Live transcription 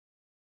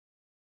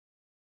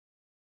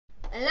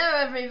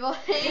Hello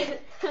everybody.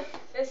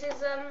 This is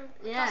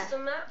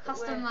custom map.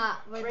 Custom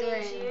map we're bringing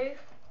doing. to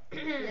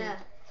you. Yeah,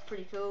 it's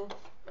pretty cool.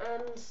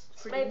 And it's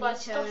pretty made by neato.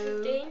 Stuff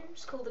 15.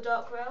 It's called the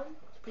Dark Realm.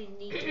 It's pretty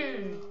neat.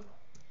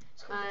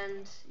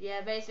 And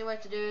yeah, basically what you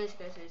have to do is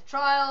go through the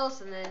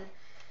trials, and then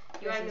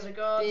you anger the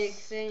gods. Big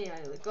thing, you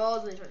anger the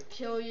gods, and they try to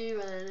kill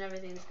you, and then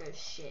everything just goes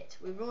shit.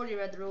 We've already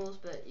read the rules,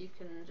 but you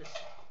can just,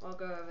 I'll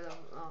go over them.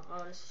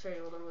 I'll just show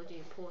you all the rules.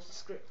 You can pause the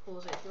script,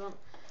 pause it if you want.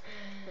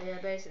 But yeah,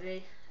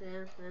 basically,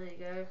 yeah, there you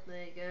go,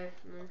 there you go.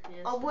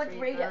 Yes, I would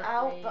read it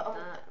out, but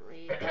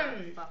read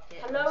that, fuck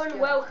it. Hello and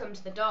welcome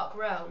to the Dark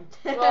Realm.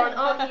 You are an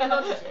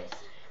archaeologist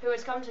who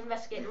has come to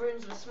investigate the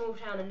ruins of a small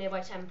town and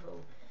nearby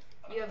temple.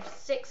 You have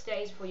 6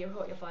 days before you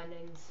report your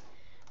findings.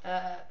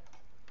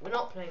 We're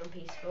not playing on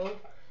peaceful.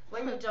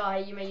 When you die,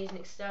 you may use an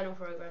external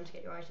program to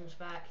get your items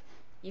back.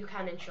 You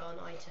can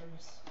enchant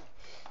items.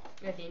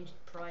 You have the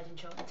provide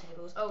enchantment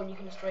tables. Oh, and you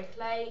can destroy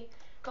clay,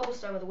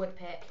 cobblestone with a wood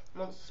pick,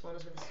 monster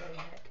spawners with a stone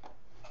pick.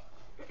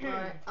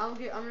 Alright, I'm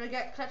gonna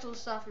collect all the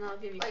stuff and I'll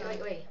give you some.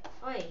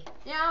 Wait.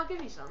 Yeah, I'll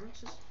give you some.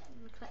 Just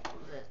collect all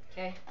of it.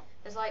 Okay.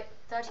 There's like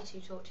 32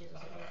 torches or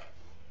something.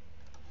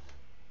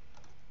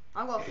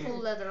 I've got full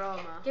leather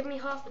armor. Give me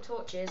half the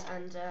torches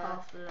and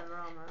half the leather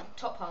armor.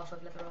 Top half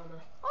of leather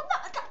armor. Oh no!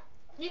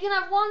 You can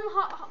have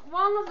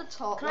one of the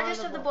top. Can I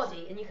just have the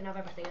body and you can have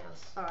everything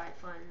else? Alright,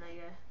 fine. There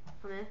you go.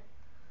 Come here.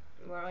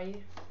 Where are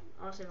you?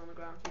 I'll sit on the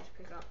ground for you to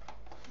pick up.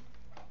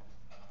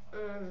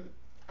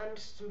 And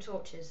some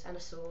torches and a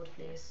sword,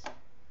 please.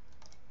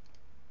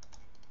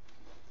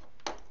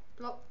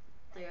 Plop.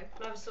 There you go.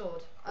 Can I have a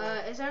sword?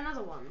 Is there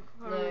another one?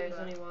 No, there's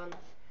only one.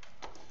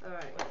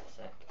 Alright. Wait a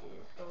sec.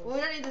 Yeah. Well,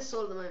 we don't need this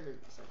sword at the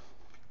moment. So.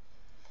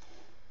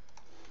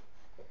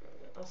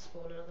 I'll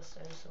spawn another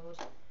stone sword.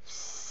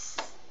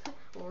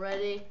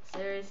 Already?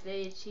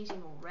 Seriously? You're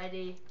cheating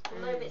already?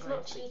 No, but it's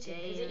not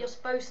cheating, because you're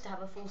supposed to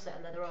have a full set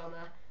of leather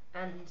armour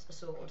and a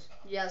sword.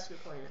 Yeah, that's a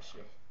good point,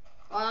 actually.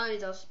 I only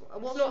does.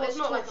 It's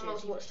not like a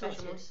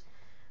multi-special one.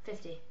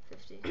 50.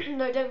 50.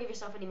 No, don't give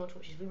yourself any more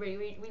torches.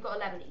 We've got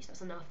 11 each.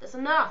 That's enough. That's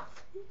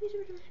enough.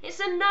 It's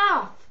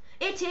enough.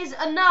 It is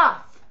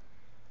enough.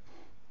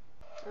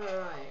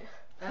 Alright.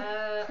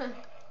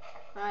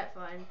 Alright,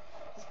 fine.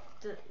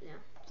 Yeah,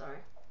 sorry.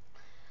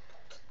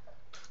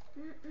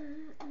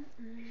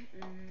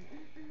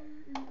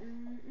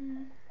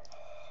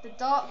 The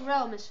Dark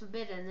Realm is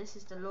forbidden. This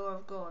is the law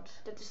of God.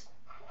 Just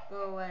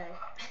go away.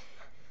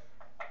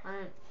 I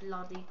don't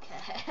bloody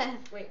care.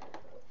 Wait,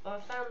 I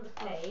found the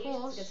page.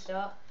 It's a good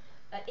start.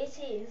 It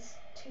is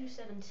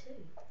 272.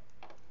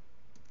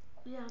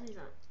 Yeah, I knew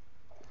that.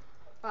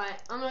 Right,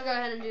 I'm gonna go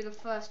ahead and do the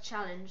first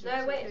challenge.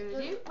 No, wait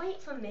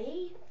for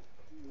me.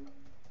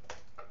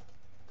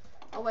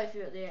 I'll wait for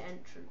you at the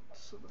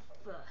entrance of the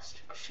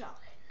first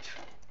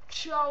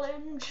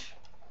challenge.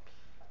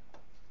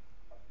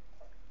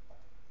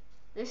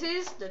 This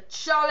is the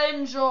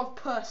challenge of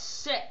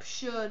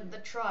perception. The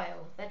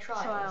trial. They're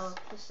trials. Trial of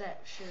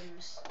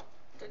perceptions.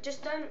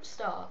 Just don't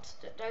start.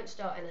 Don't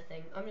start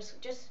anything. I'm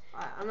just.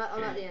 Right, I'm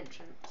at the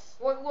entrance.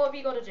 What have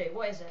you got to do?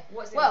 What is it?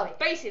 What's it well, like?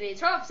 basically,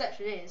 trial of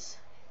perception is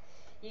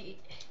you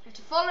have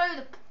to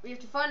follow you have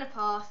to find a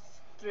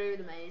path through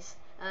the maze,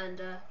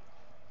 and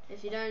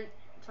if you don't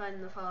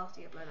find the path,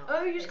 you get blown up.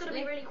 Oh, you just got to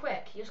be really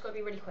quick. You just got to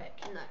be really quick.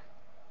 No.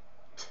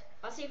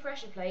 I see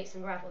pressure plates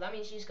and gravel. That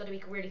means you just got to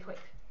be really quick.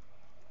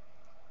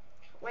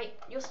 Wait,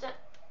 you're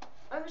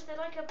oh, is there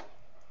like a...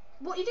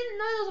 What, you didn't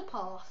know there was a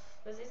path?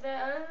 Is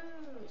there...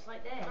 Oh, it's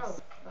like this. Oh,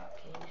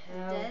 fucking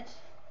hell. You dead?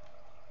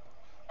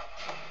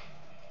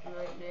 No,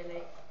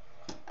 nearly.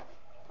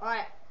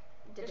 Alright.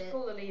 Just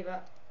pull the lever.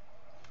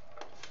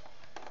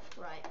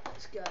 Right,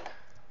 let's go.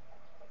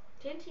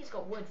 TNT's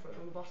got wood for it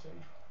on the bottom.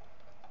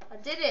 I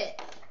did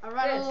it! I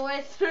ran all the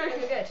way through.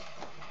 Good.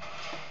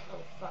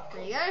 Oh, fuck.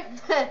 There you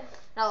go.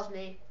 That was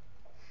me.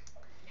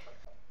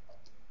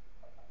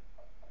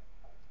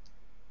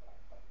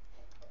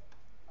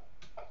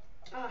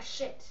 Oh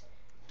shit.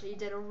 So you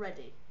did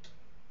already.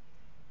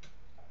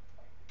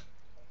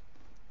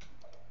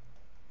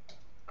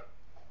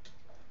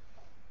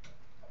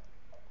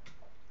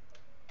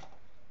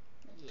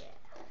 Yeah.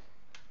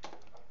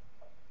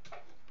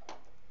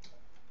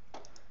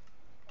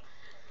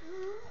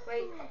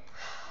 Wait.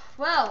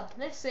 Well,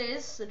 this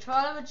is the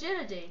trial of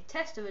agility.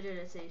 Test of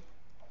agility.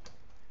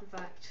 In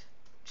fact,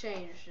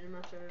 changed in a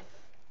matter of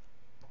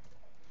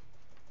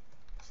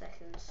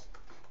seconds.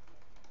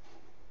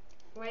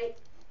 Wait.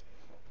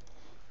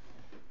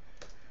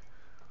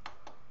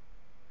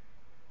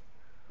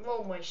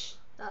 Oh my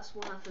That's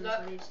what happens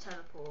when you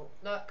teleport.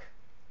 Look.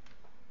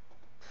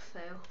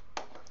 Fail.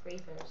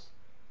 Creepers.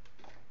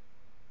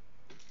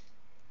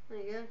 There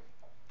you go.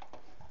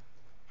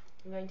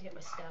 I'm going to get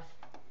my stuff.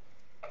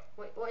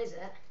 Wait, what is it?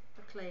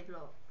 A clay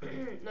block.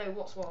 No,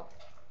 what's what?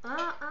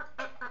 Let's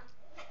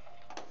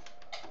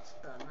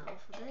burn that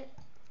off a bit.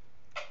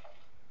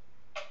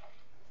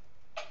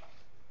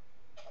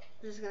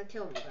 This is gonna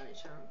kill me by any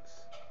chance.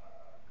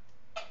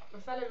 I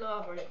fell in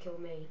lava and it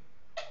killed me.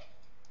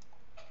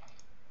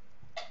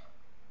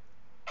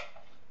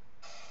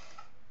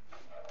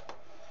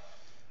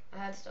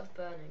 bad stuff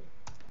burning.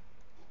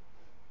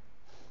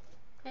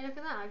 Hey, look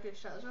at that, I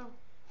glitched out as well.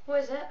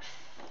 What is it,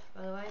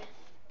 by the way?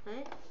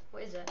 Hey?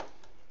 What is it?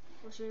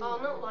 What's your Oh,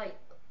 not like...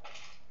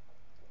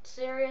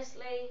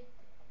 Seriously?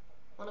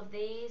 One of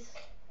these?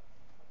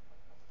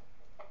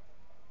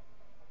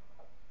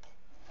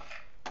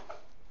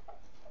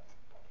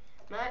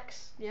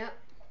 Max? Yeah.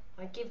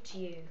 I give to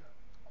you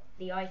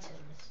the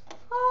items.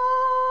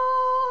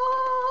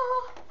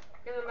 Oh!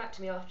 Give them back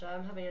to me after.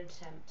 I'm having an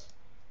attempt.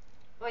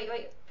 Wait,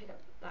 pick up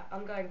that.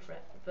 I'm going for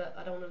it, but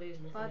I don't want to lose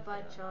anything. Bye if I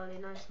bye, don't. Charlie.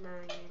 Nice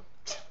knowing you.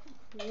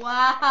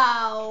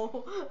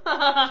 Wow!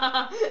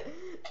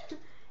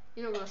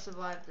 You're not gonna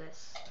survive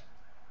this.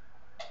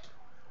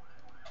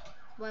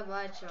 Bye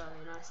bye,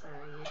 Charlie. Nice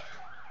knowing you.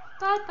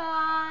 Bye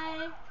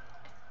bye.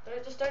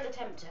 Just don't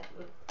attempt it.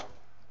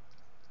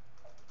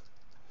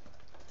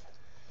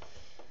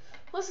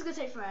 What's this gonna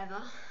take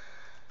forever?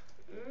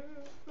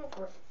 Not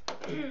for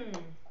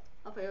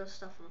I'll put your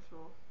stuff on the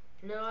floor.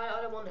 No,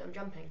 I don't want it. I'm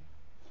jumping.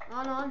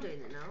 Oh no, I'm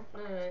doing it now.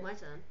 No. It's my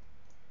turn.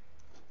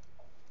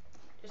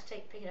 Just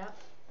pick it up.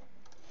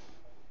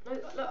 No,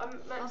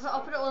 look, Max. I'll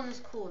put it on this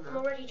corner. I'm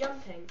already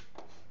jumping.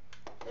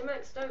 No,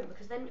 Max, don't,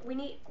 because then we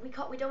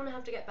don't want to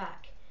have to get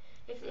back.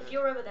 If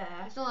you're over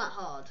there. It's not that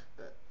hard,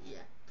 but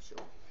yeah, sure.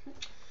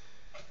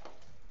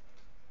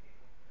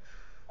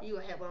 You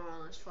got hit by one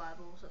of those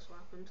fireballs. That's what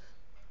happened.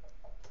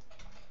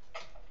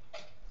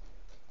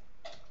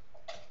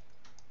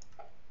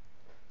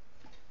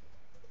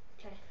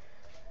 Okay.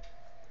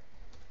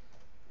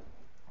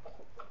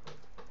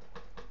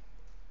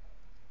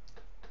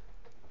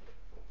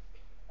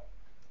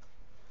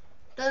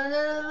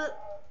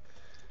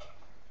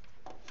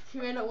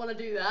 You may not want to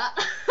do that.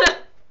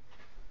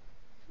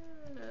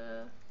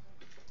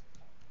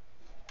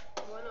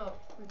 Why not?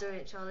 I'm doing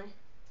it, Charlie.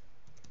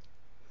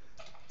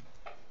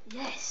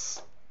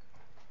 Yes.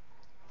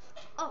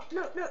 Oh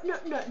no!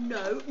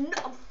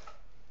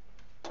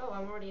 Oh,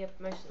 I'm already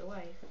most of the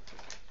way.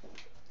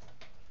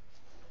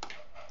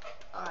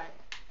 All right.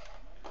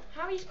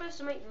 How are you supposed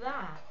to make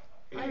that?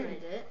 I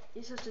made it.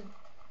 You're supposed to,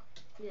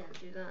 yeah,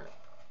 do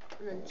that,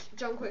 and then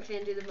jump quickly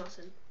and do the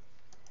button.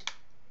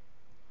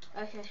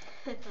 Okay.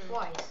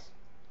 Twice.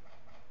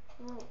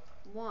 Well,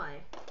 why?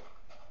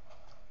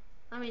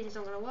 I mean, it's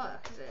not gonna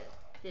work, is it?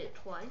 Did it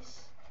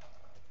twice?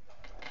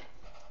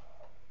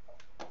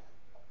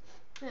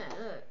 Yeah,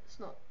 look, it's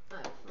not. Oh,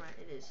 right,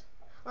 it is.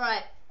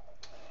 Alright.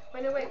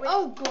 Wait.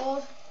 Oh,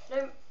 God!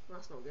 No,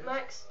 That's not good.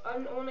 Max, I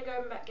want to go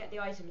and get the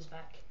items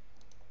back.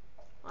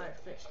 I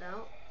glitched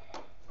out.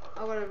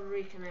 I gotta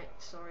reconnect,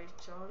 sorry,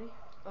 Charlie.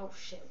 Oh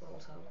shit,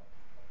 world hole.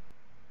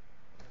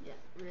 Yeah,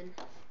 I'm in.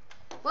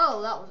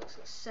 Well, that was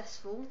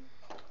successful.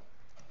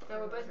 No,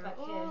 we're both back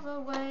All here. the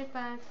way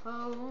back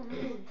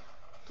home.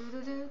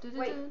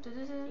 Wait,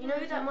 you know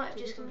that might have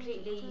just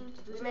completely.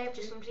 We may have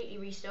just completely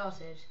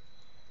restarted.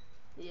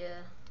 Yeah.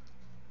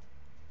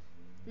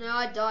 No,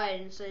 I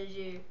died and so did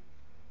you.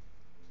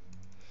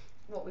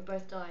 What? We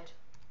both died.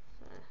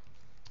 So,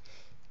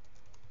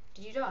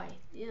 Did you die?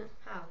 yeah.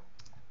 How?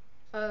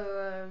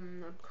 Oh,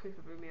 a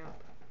creeper blew me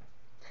up.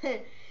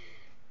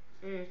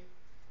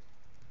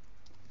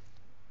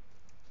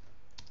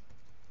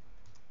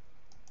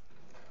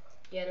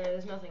 Yeah, no,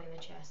 there's nothing in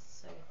the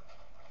chest, so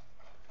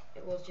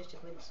it was just a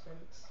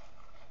coincidence.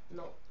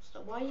 Not.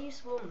 Stop. Why you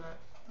swarm that?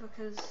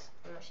 Because.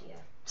 Oh, actually,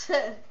 yeah.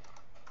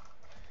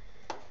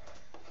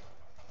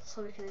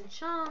 So we can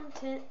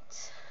enchant it.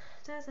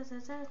 Yeah.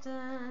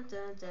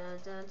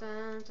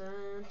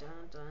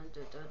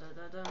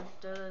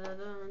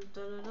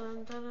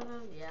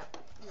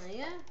 There you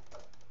go.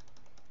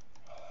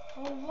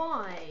 Oh,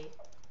 why?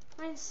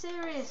 I mean,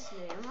 seriously,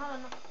 I'm having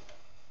enough.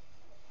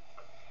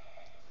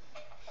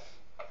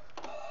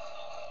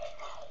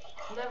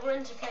 Never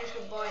enter place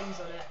with vines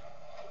on it.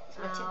 It's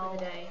my tip of the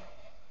day.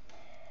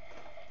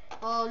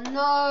 Oh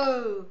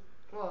no!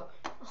 What?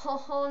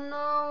 Oh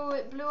no!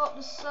 It blew up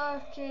the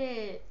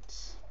circuit.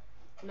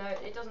 No,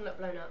 it doesn't look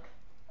blown up.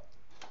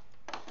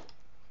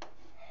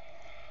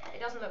 It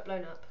doesn't look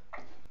blown up.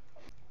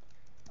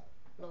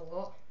 No,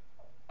 what?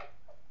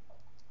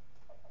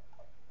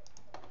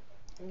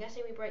 I'm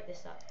guessing we break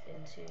this up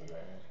into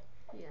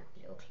Yeah.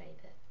 little clay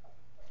bit.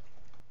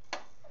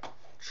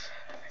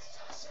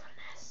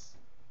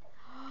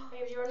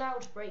 Maybe you're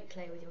allowed to break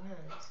clay with your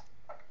hands.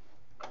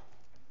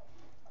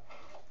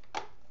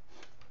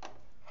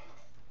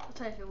 I'll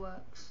tell you if it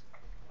works.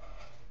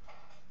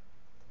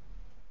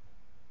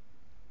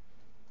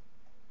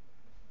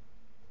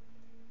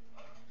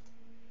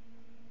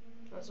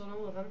 That's on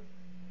all of them.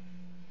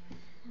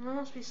 There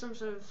must be some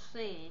sort of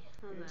thingy,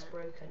 isn't It's there?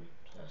 broken.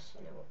 Just,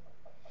 you know what?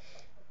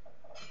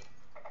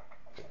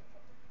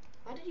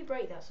 Why did you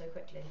break that so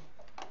quickly?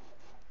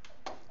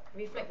 Have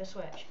you flicked the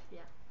switch? Yeah.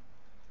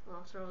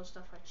 After all the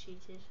stuff I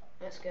cheated.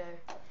 Let's go.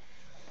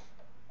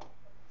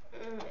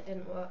 It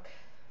didn't work.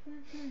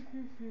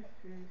 And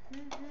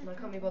I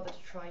can't be bothered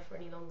to try for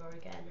any longer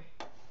again.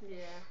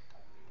 Yeah.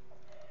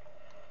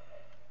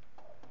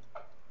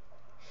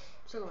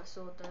 Still got my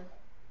sword though.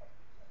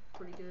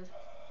 Pretty good.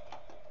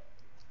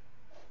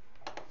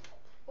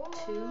 Oh.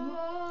 2.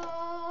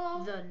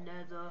 Oh. The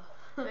Nether.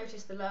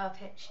 Notice the lower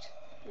pitched.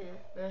 Yeah.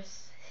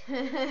 Nice. I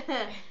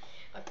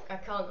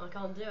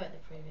can't do it the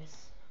previous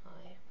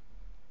high.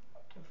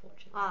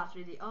 Unfortunately. I'll have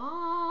to do the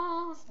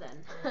R's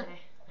then.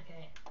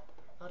 Okay.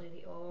 I'll do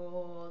the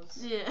R's.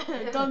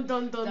 Yeah. Dun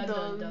dun dun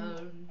dun.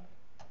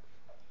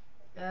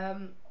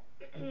 dun.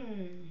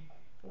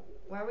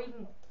 Where are we?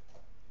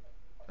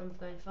 I'm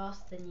going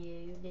faster than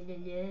you. I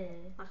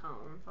can't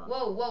run fast.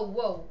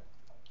 Whoa.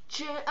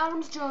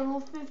 Adam's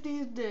Journal,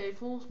 50th day,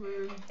 Fourth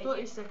Moon,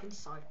 32nd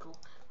cycle.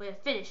 We have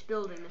finished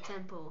building the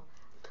temple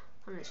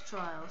and its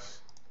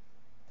trials.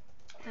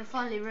 We're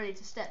finally ready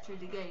to step through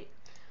the gate.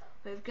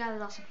 We've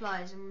gathered our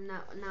supplies and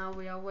now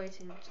we are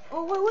waiting.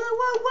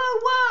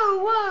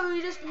 Whoa!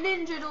 You just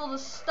ninjaed all the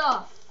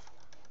stuff.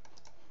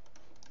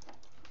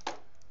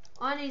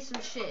 I need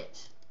some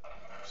shit.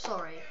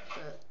 Sorry,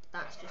 but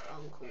that's just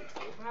uncalled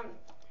for.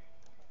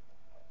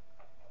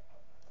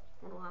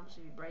 What happens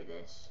if you break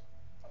this?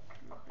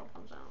 Nothing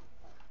comes out.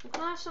 Well,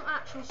 can I have some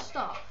actual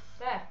stuff?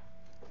 There.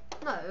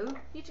 No.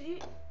 You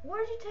what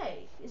did you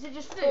take? Is it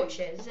just food?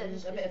 Torches Is it and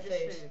just a bit of food. Oh,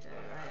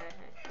 right,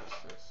 okay.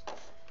 That's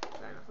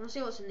fair enough. Let's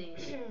see what's in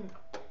these.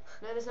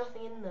 No, there's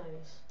nothing in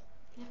those.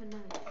 You never know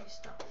these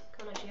stuff.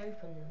 Can't actually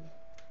open them.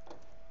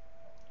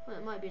 Well,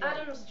 it might be like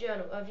Adam's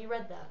Journal. Have you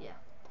read that? Yeah.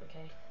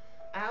 Okay.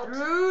 Out.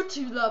 Through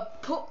to the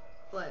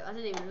Wait, I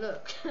didn't even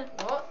look.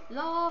 What?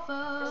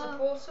 Lava. There's a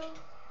portal.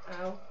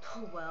 Ow.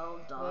 Well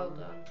done. Well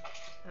done.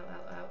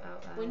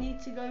 Ow. We need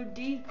to go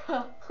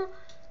deeper.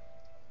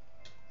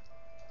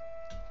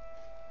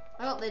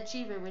 I got the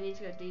achievement. We need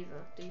to go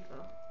deeper.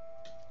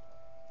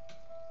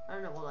 I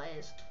don't know what that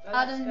is. Oh,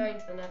 that's going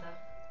to the Nether.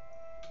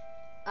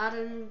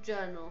 Adam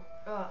Journal.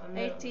 Oh, I'm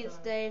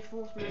 18th day,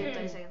 4th moon,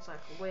 32nd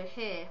cycle. We're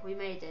here. We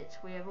made it.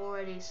 We have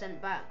already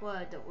sent back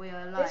word that we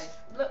are alive. This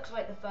looks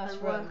like the first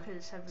and run.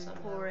 workers have been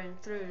somehow. pouring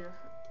through.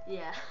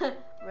 Yeah,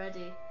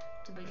 ready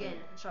to begin.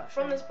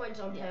 From this point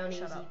on, play on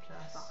shut Easy up.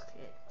 Plus. Fuck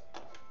it.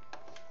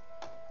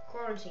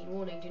 Quarantine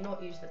warning: do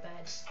not use the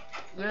beds.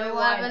 You know know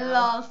what why happened now.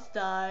 last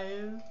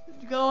time.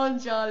 Go on,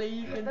 Charlie.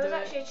 You can There do was it.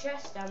 actually a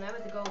chest down there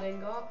with the gold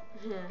ingot.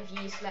 Yeah. If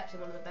you slept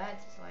in one of the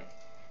beds, it's like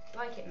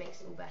it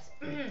makes it all better.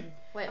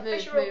 Wait,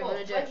 Official move. I'm report,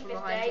 gonna do it from 25th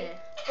behind day,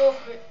 here.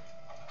 4th moon.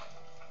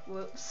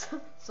 Whoops.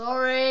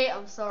 Sorry.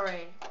 I'm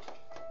sorry.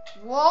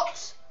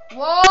 What?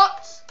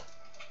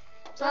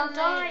 Don't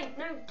die!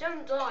 No,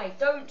 don't die!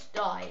 Don't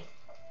die!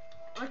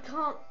 I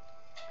can't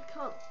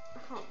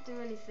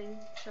do anything,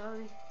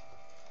 Charlie.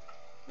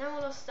 Now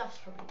all our stuff's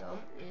probably gone.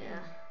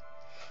 Yeah.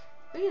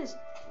 We can just,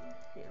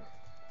 yeah.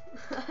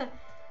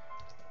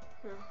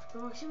 Oh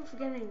gosh, I'm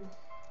forgetting.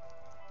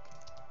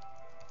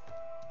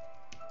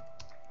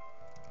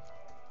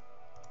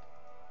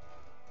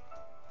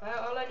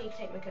 I'll only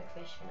take my cooked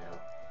fish for now.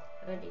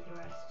 I don't need the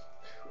rest.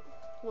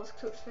 What's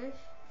cooked fish?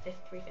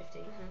 350.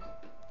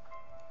 Mm-hmm.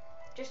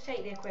 Just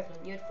take the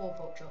equivalent. You had 4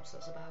 pork chops,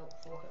 that's about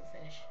 4 cooked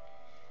fish.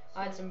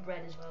 I had some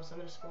bread as well, so I'm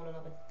going to spawn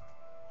another.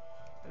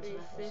 And some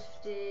apples.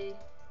 350.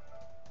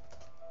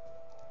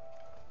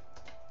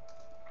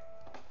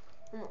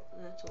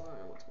 That's all I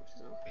know what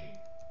torches are.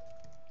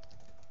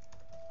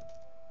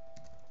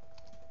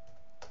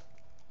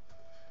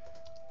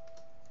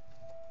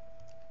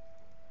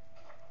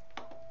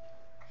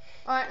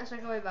 Alright, let's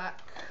make our way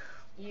back.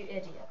 You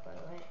idiot, by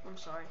the way. I'm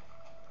sorry.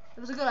 It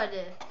was a good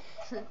idea.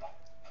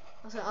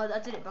 I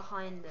did it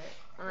behind it,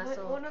 and I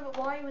thought. Well, no, but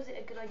why was it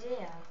a good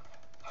idea?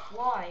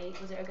 Why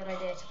was it a good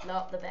idea to blow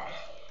up the bed?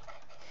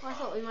 I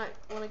thought we might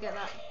want to get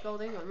that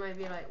gold ingot,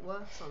 maybe like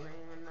worth something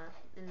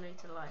in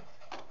later life.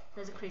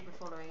 There's a creeper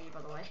following you,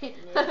 by the way.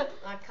 Yeah,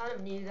 I kind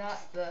of knew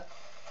that, but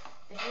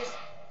if you just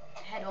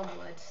head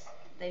onwards,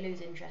 they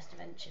lose interest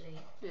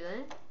eventually. Do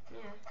they?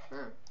 Yeah.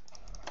 Oh.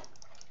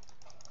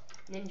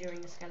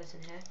 Ninjaing the skeleton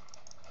here.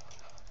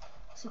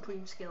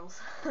 Supreme skills.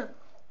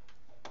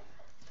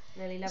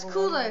 Nearly level It's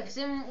cool 1. though, because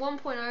in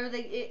 1.0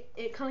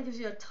 it kind of gives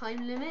you a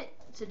time limit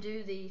to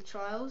do the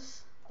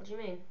trials. What do you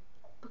mean?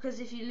 Because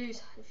if you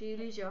lose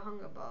your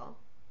hunger bar,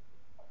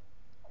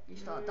 you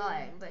start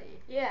dying, don't you?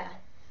 Yeah.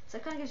 So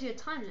it kind of gives you a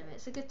time limit.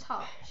 It's a good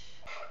touch.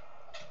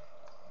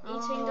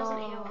 Eating doesn't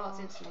heal hearts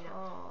instantly.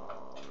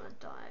 Oh, I'm gonna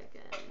die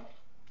again.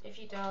 If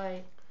you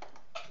die,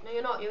 no,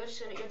 you're not. You're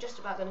just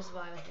about gonna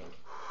survive, I think.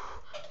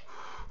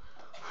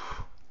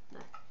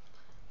 No.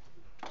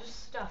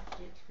 Just stuff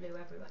flew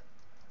everywhere.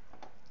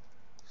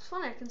 It's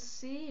funny. I can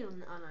see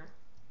on. Oh no.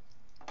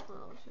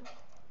 Oh shit.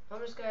 I'm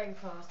just going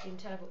fast. You can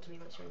teleport to me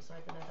once you're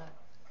inside the nether.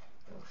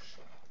 Oh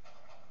shit.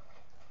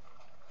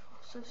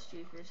 Oh, so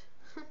stupid.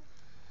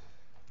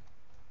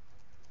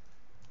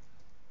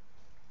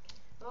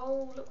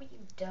 Oh, look what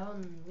you've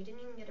done. We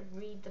didn't even get to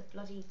read the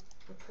bloody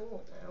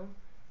report now.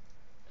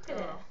 Look at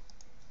it.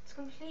 It's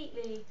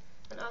completely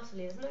and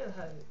utterly, there's no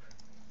hope.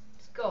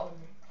 It's gone.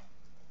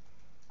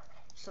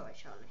 Sorry,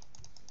 Charlie.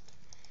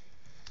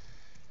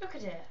 Look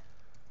at it.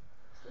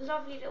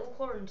 Lovely little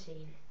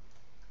quarantine.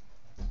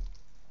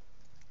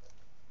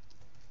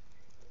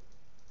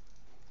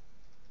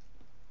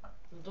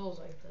 The door's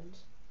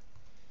opened.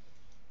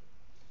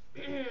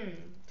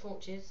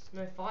 Torches,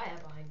 no fire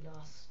behind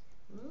glass.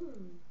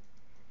 Ooh.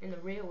 In the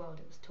real world,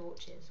 it was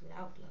torches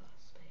without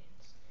glass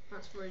panes.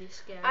 That's really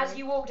scary. As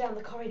you walk down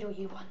the corridor,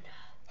 you wonder,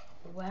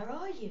 where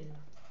are you?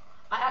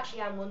 I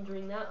actually am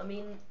wondering that. I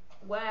mean,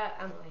 where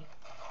am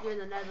I? You're in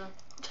the nether.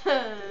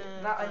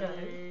 That I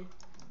know.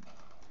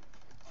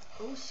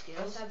 All I skills.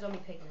 also have zombie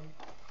pigmen.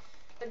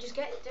 But just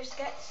get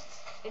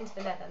into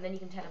the nether and then you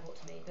can teleport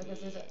to me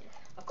because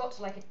I've got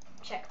to like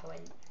a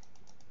checkpoint.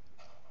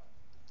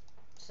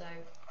 So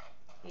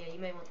yeah, you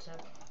may want to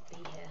be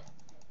here.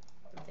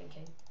 I'm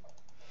thinking.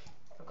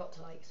 I've got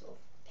to like sort of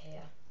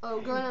here.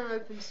 Oh, go in an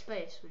open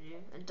space, would you?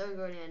 And don't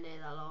go anywhere near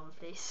that lava,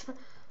 please.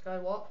 Go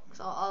what?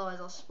 Cause otherwise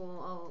I'll spawn.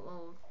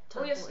 I'll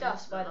All your teleport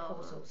stuff's into by the lava.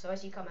 portal. So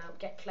as you come out,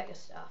 collect your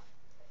stuff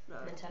No,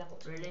 and then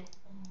teleport to me. really?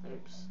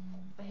 Oops.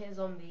 I hear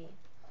zombie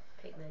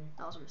pigmen.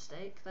 That was a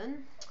mistake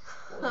then.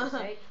 What was a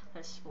mistake?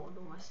 I spawned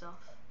all my stuff.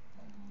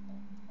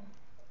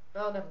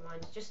 Oh, never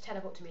mind. Just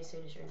teleport to me as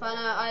soon as you're in. But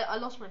no, I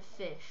lost my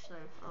fish, so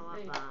I'll have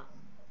Really? that.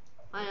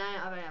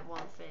 I only have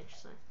one fish,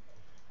 so.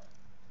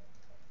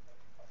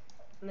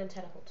 And then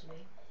teleport to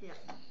me. Yeah.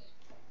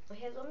 I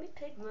hear zombie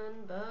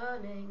pigmen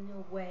burning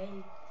away.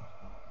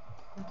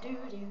 Do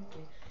do do.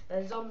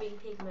 The zombie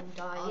pigmen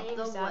dying.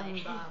 the way.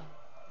 Samba.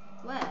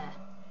 Where?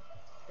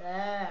 There,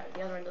 at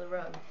the other end of the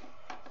room.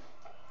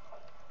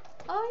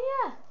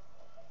 Oh yeah.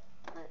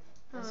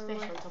 There's Oh, fish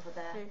my on top of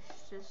there.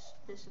 Fish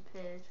just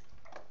disappeared.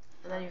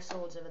 And then your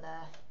sword's over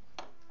there.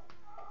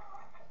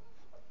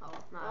 Oh,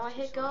 no. Oh, I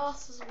hear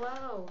gas as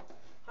well.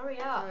 Hurry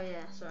up. Oh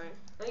yeah, sorry.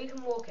 No, you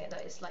can walk it. No,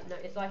 it's like no.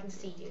 It's I can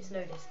see you. It's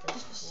no distance.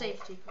 Just for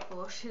safety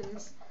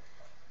precautions.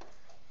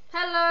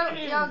 Hello,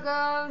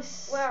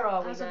 Yoggos. Where are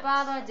we? That was a Max?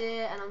 bad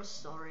idea, and I'm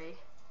sorry.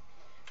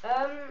 To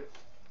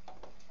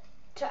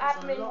There's a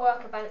admin lot.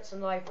 worker balance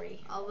and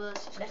library.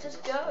 Let us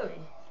go.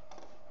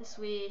 This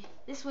way.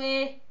 This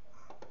way.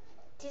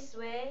 This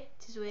way.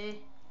 This way.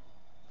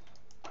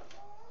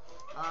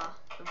 Ah,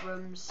 the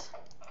rooms.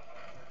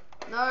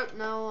 No,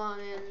 no one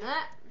in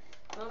that.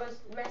 All those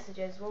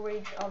messages. We'll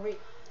read. I'll read.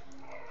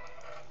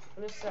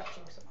 I'm just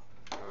searching some.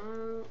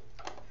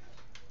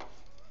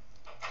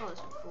 Oh, this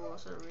before,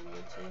 so I don't really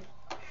need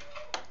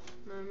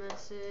to. No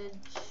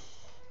message.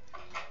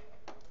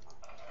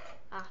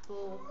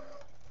 Apple.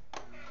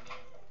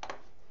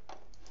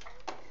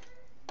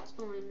 This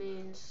normally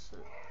means.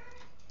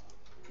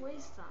 What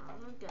is that? I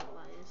don't get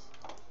what that is.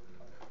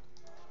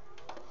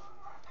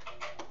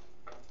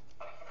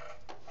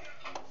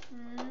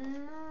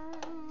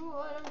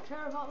 No, I don't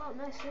care about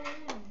that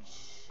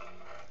message.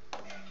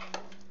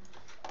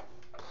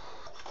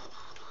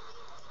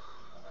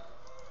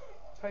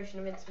 Potion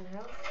of instant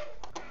health.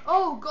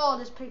 Oh god,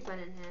 there's pigmen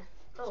in here.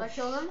 Oh, Should I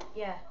kill them?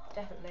 Yeah,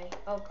 definitely.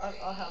 I'll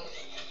help.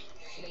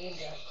 No, you do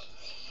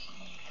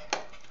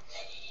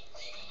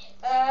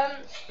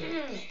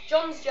it.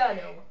 John's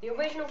journal. The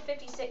original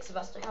 56 of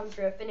us to come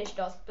through have finished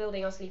us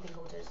building our sleeping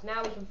quarters.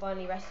 Now we can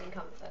finally rest in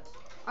comfort.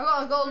 I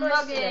got a golden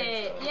Nice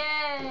nugget! to know.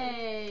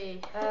 Yay!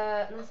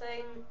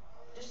 Nothing.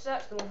 Just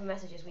search them all for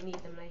messages. We need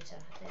them later,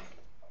 I think.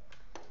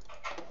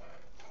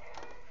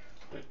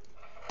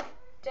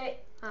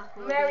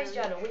 Mary's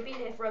journal. We've been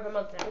here for over a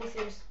month now. All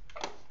seems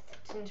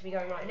to be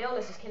going right. An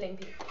illness is killing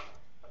people.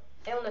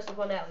 Illness with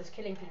one L is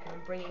killing people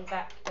and bringing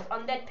back as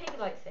undead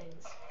pig-like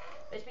things.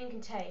 But it's been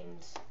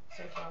contained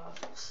so far.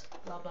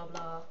 Blah blah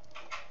blah.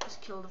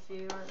 Just killed a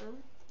few right then.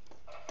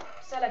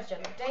 Celeb's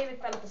journal. David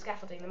fell off the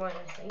scaffolding in the mine.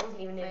 He wasn't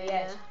even near the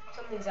edge.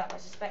 Something's up. I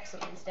suspect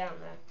something's down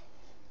there.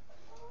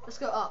 Let's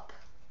go up.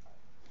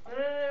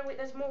 No. Wait,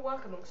 there's more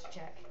worker monks to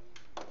check.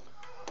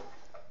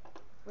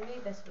 We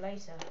need this for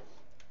later.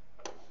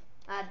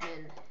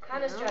 Admin.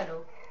 Hannah's Yeah.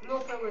 journal.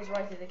 More pilgrims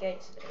right through the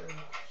gates of the room.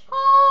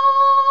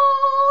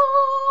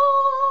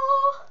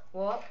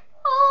 What?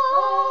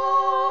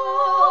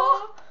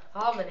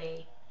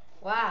 Harmony.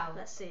 Wow.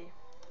 Let's see.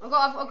 I've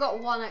got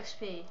 1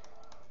 XP.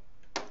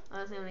 I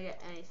don't think I'm gonna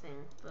get anything,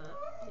 but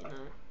you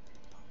know,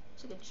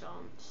 it's a good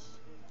chance.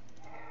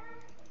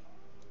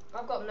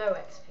 I've got no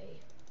XP.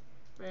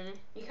 Really?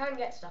 You can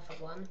get stuff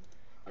at 1.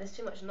 There's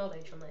too much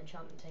knowledge on that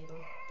enchantment table.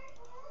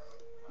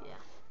 Yeah.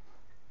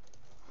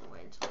 I'll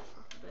wait until I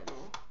fuck a bit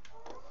more.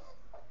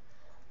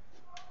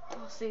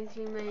 I was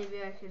thinking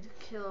maybe I could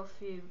kill a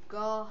few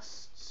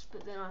ghasts,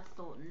 but then I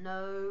thought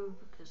no,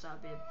 because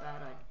that'd be a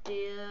bad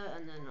idea,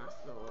 and then I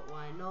thought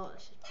why not,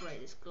 let's just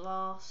break this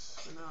glass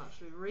for no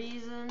actual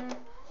reason.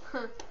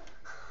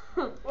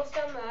 What's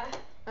down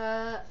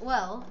there?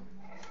 Well,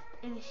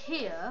 in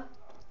here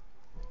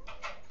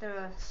there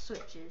are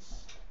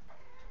switches.